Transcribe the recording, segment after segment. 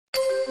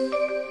Hi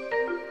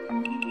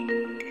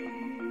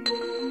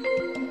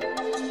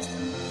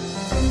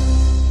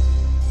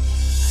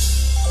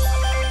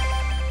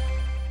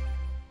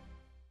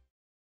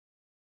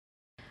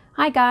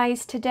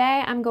guys,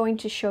 today I'm going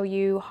to show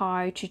you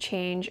how to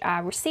change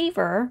a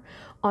receiver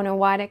on a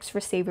Widex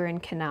receiver in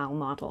canal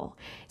model.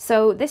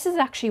 So this is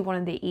actually one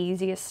of the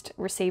easiest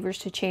receivers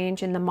to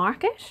change in the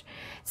market.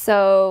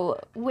 So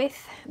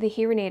with the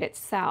hearing aid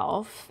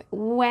itself,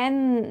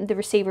 when the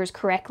receiver is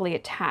correctly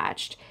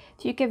attached,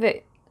 if you give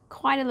it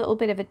quite a little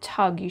bit of a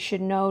tug, you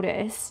should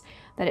notice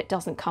that it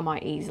doesn't come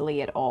out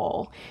easily at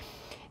all.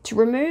 To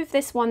remove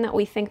this one that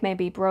we think may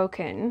be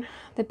broken,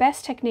 the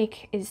best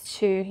technique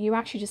is you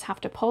actually just have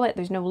to pull it.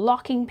 There's no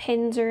locking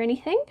pins or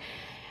anything,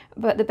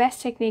 but the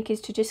best technique is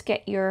to just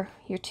get your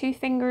two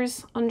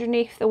fingers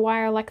underneath the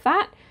wire like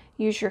that.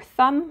 Use your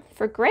thumb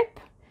for grip.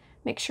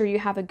 Make sure you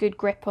have a good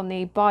grip on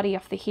the body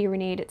of the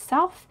hearing aid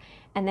itself,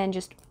 and then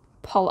just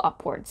pull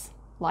upwards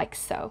like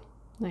so.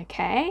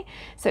 Okay,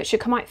 so it should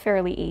come out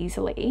fairly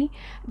easily.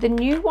 The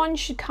new one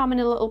should come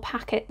in a little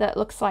packet that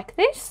looks like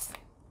this,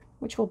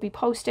 which will be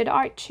posted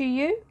out to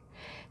you.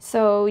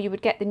 So you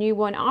would get the new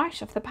one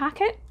out of the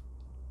packet.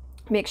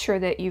 Make sure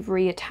that you've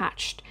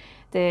reattached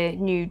the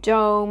new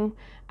dome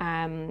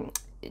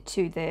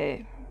to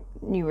the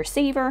new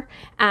receiver,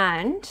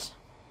 and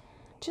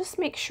just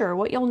make sure,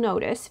 what you'll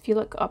notice if you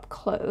look up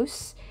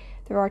close,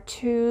 there are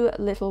two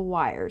little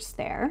wires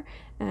there,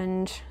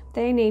 and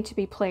they need to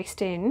be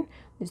placed in.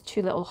 There's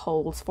two little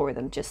holes for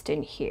them just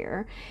in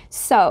here.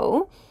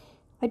 So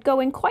I'd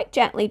go in quite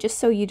gently just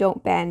so you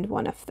don't bend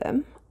one of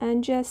them,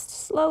 and just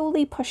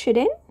slowly push it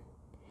in.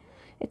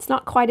 It's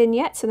not quite in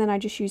yet, so then I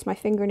just use my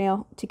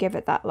fingernail to give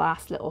it that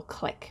last little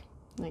click.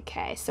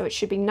 Okay, so it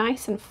should be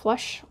nice and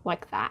flush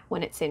like that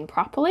when it's in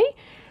properly.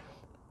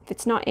 If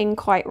it's not in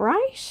quite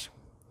right,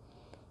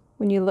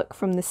 when you look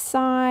from the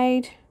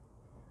side,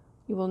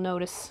 you will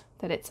notice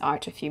that it's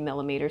out a few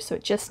millimeters, so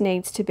it just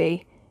needs to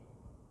be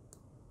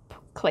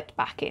clicked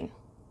back in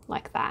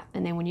like that.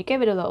 And then when you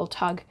give it a little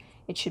tug,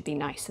 it should be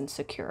nice and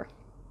secure.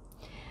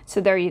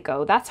 So there you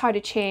go. That's how to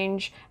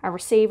change a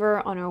receiver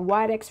on a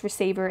Widex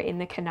receiver in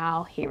the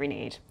canal hearing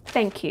aid.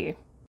 Thank you.